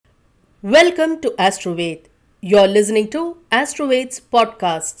Welcome to Astroved. You're listening to Astroved's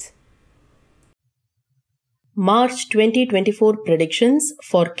podcasts. March 2024 predictions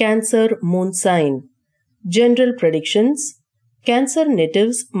for Cancer moon sign. General predictions. Cancer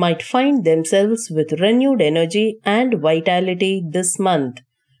natives might find themselves with renewed energy and vitality this month.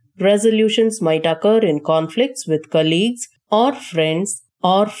 Resolutions might occur in conflicts with colleagues or friends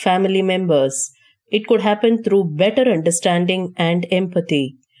or family members. It could happen through better understanding and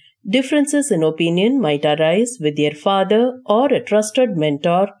empathy. Differences in opinion might arise with their father or a trusted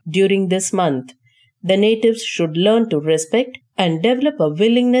mentor during this month. The natives should learn to respect and develop a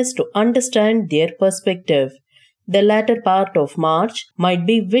willingness to understand their perspective. The latter part of March might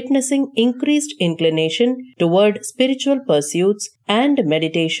be witnessing increased inclination toward spiritual pursuits and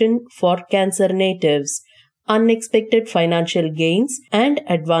meditation for Cancer natives. Unexpected financial gains and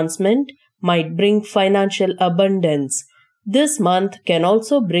advancement might bring financial abundance. This month can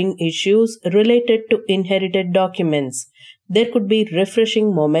also bring issues related to inherited documents. There could be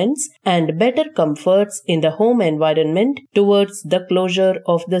refreshing moments and better comforts in the home environment towards the closure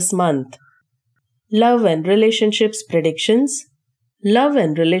of this month. Love and relationships predictions. Love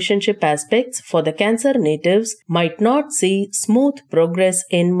and relationship aspects for the Cancer natives might not see smooth progress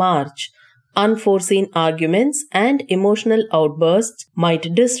in March. Unforeseen arguments and emotional outbursts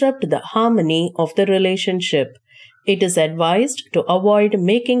might disrupt the harmony of the relationship. It is advised to avoid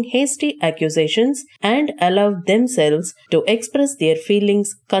making hasty accusations and allow themselves to express their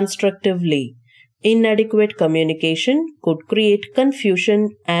feelings constructively. Inadequate communication could create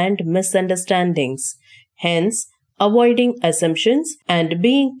confusion and misunderstandings. Hence, avoiding assumptions and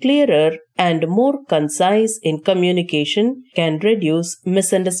being clearer and more concise in communication can reduce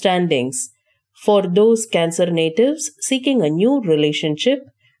misunderstandings. For those Cancer natives seeking a new relationship,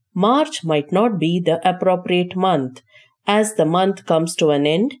 March might not be the appropriate month. As the month comes to an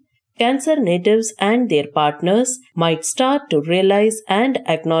end, Cancer natives and their partners might start to realize and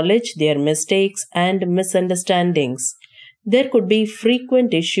acknowledge their mistakes and misunderstandings. There could be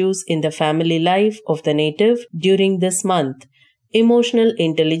frequent issues in the family life of the native during this month. Emotional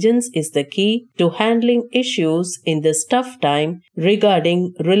intelligence is the key to handling issues in this tough time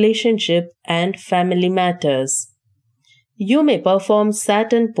regarding relationship and family matters. You may perform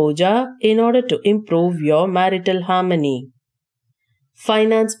Saturn Puja in order to improve your marital harmony.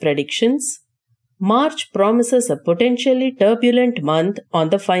 Finance predictions. March promises a potentially turbulent month on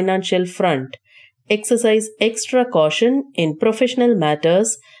the financial front. Exercise extra caution in professional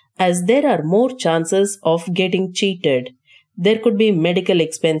matters as there are more chances of getting cheated. There could be medical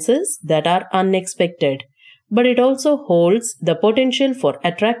expenses that are unexpected, but it also holds the potential for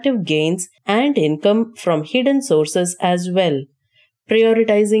attractive gains and income from hidden sources as well.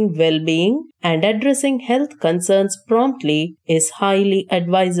 Prioritizing well-being and addressing health concerns promptly is highly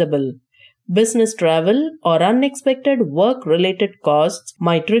advisable. Business travel or unexpected work-related costs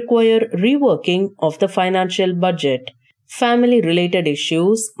might require reworking of the financial budget. Family-related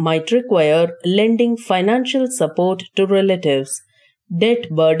issues might require lending financial support to relatives. Debt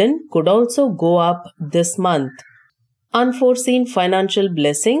burden could also go up this month. Unforeseen financial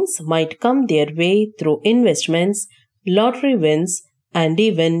blessings might come their way through investments, lottery wins, and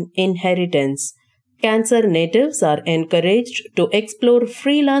even inheritance. Cancer natives are encouraged to explore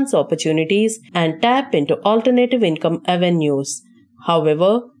freelance opportunities and tap into alternative income avenues.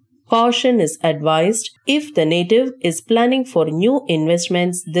 However, caution is advised if the native is planning for new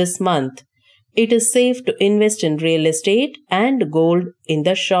investments this month. It is safe to invest in real estate and gold in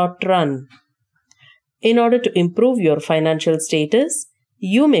the short run. In order to improve your financial status,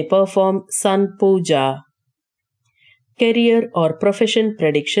 you may perform Sun Puja. Career or profession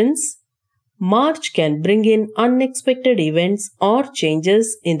predictions. March can bring in unexpected events or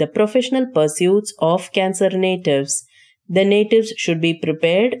changes in the professional pursuits of Cancer natives. The natives should be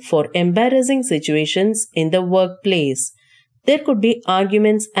prepared for embarrassing situations in the workplace. There could be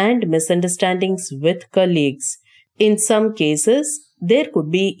arguments and misunderstandings with colleagues. In some cases, there could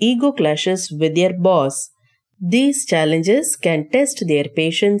be ego clashes with their boss. These challenges can test their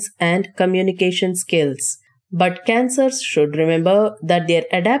patience and communication skills. But Cancers should remember that their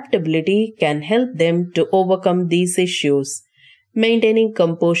adaptability can help them to overcome these issues. Maintaining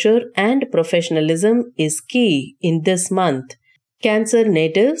composure and professionalism is key in this month. Cancer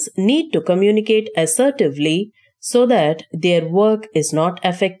natives need to communicate assertively so that their work is not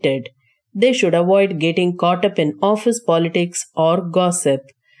affected. They should avoid getting caught up in office politics or gossip.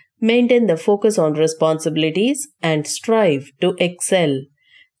 Maintain the focus on responsibilities and strive to excel.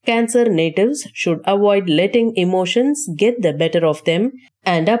 Cancer natives should avoid letting emotions get the better of them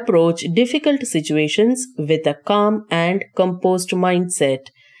and approach difficult situations with a calm and composed mindset.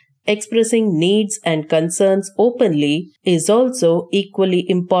 Expressing needs and concerns openly is also equally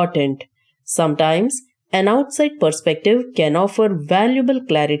important. Sometimes, an outside perspective can offer valuable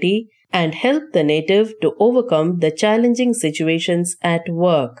clarity and help the native to overcome the challenging situations at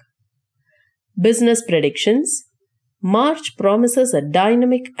work. Business predictions. March promises a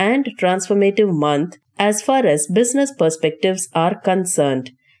dynamic and transformative month as far as business perspectives are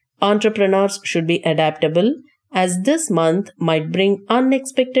concerned. Entrepreneurs should be adaptable, as this month might bring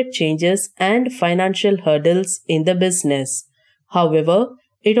unexpected changes and financial hurdles in the business. However,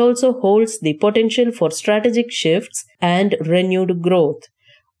 it also holds the potential for strategic shifts and renewed growth.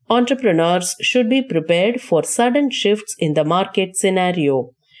 Entrepreneurs should be prepared for sudden shifts in the market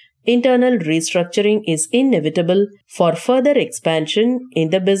scenario. Internal restructuring is inevitable for further expansion in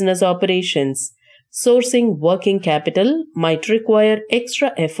the business operations. Sourcing working capital might require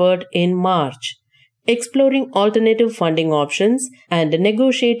extra effort in March. Exploring alternative funding options and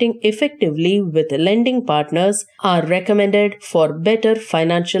negotiating effectively with lending partners are recommended for better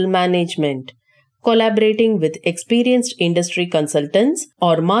financial management. Collaborating with experienced industry consultants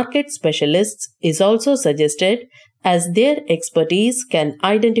or market specialists is also suggested, as their expertise can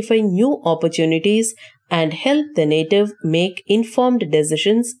identify new opportunities and help the native make informed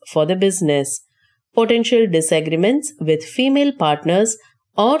decisions for the business. Potential disagreements with female partners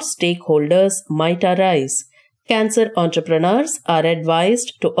or stakeholders might arise. Cancer entrepreneurs are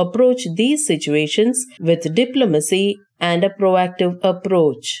advised to approach these situations with diplomacy and a proactive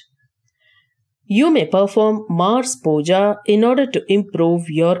approach. You may perform Mars Puja in order to improve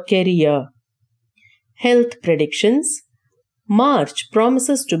your career. Health predictions. March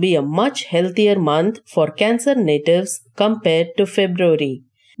promises to be a much healthier month for Cancer natives compared to February.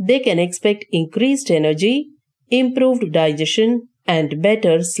 They can expect increased energy, improved digestion, and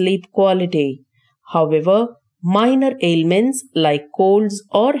better sleep quality. However, minor ailments like colds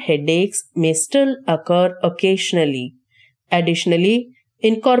or headaches may still occur occasionally. Additionally,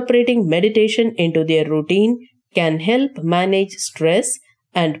 incorporating meditation into their routine can help manage stress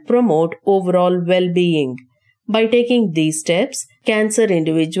and promote overall well-being. By taking these steps, Cancer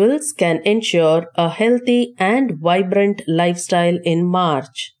individuals can ensure a healthy and vibrant lifestyle in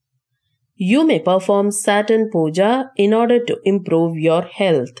March. You may perform Saturn Puja in order to improve your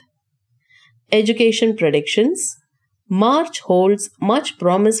health. Education predictions. March holds much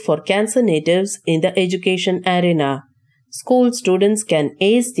promise for Cancer natives in the education arena. School students can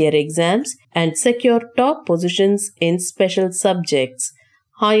ace their exams and secure top positions in special subjects.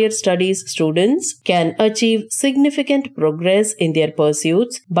 Higher studies students can achieve significant progress in their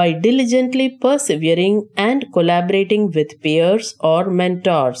pursuits by diligently persevering and collaborating with peers or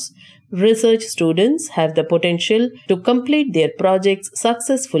mentors. Research students have the potential to complete their projects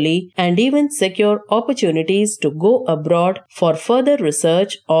successfully and even secure opportunities to go abroad for further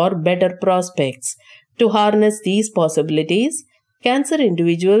research or better prospects. To harness these possibilities, Cancer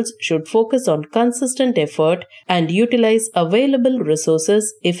individuals should focus on consistent effort and utilize available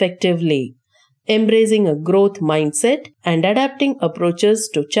resources effectively. Embracing a growth mindset and adapting approaches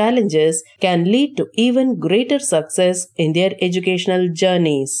to challenges can lead to even greater success in their educational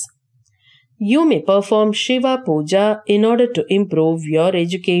journeys. You may perform Shiva Puja in order to improve your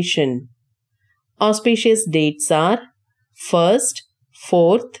education. Auspicious dates are 1st,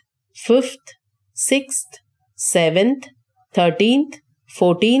 4th, 5th, 6th, 7th, 13th,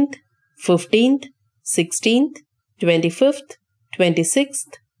 14th, 15th, 16th, 25th,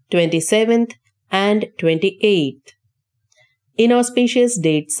 26th, 27th, and 28th. Inauspicious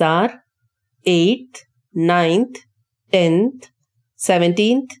dates are 8th, 9th, 10th,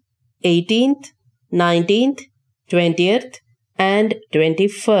 17th, 18th, 19th, 20th, and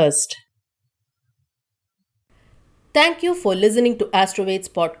 21st. Thank you for listening to Astroved's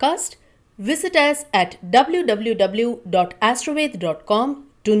podcast. Visit us at www.astroved.com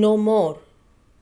to know more.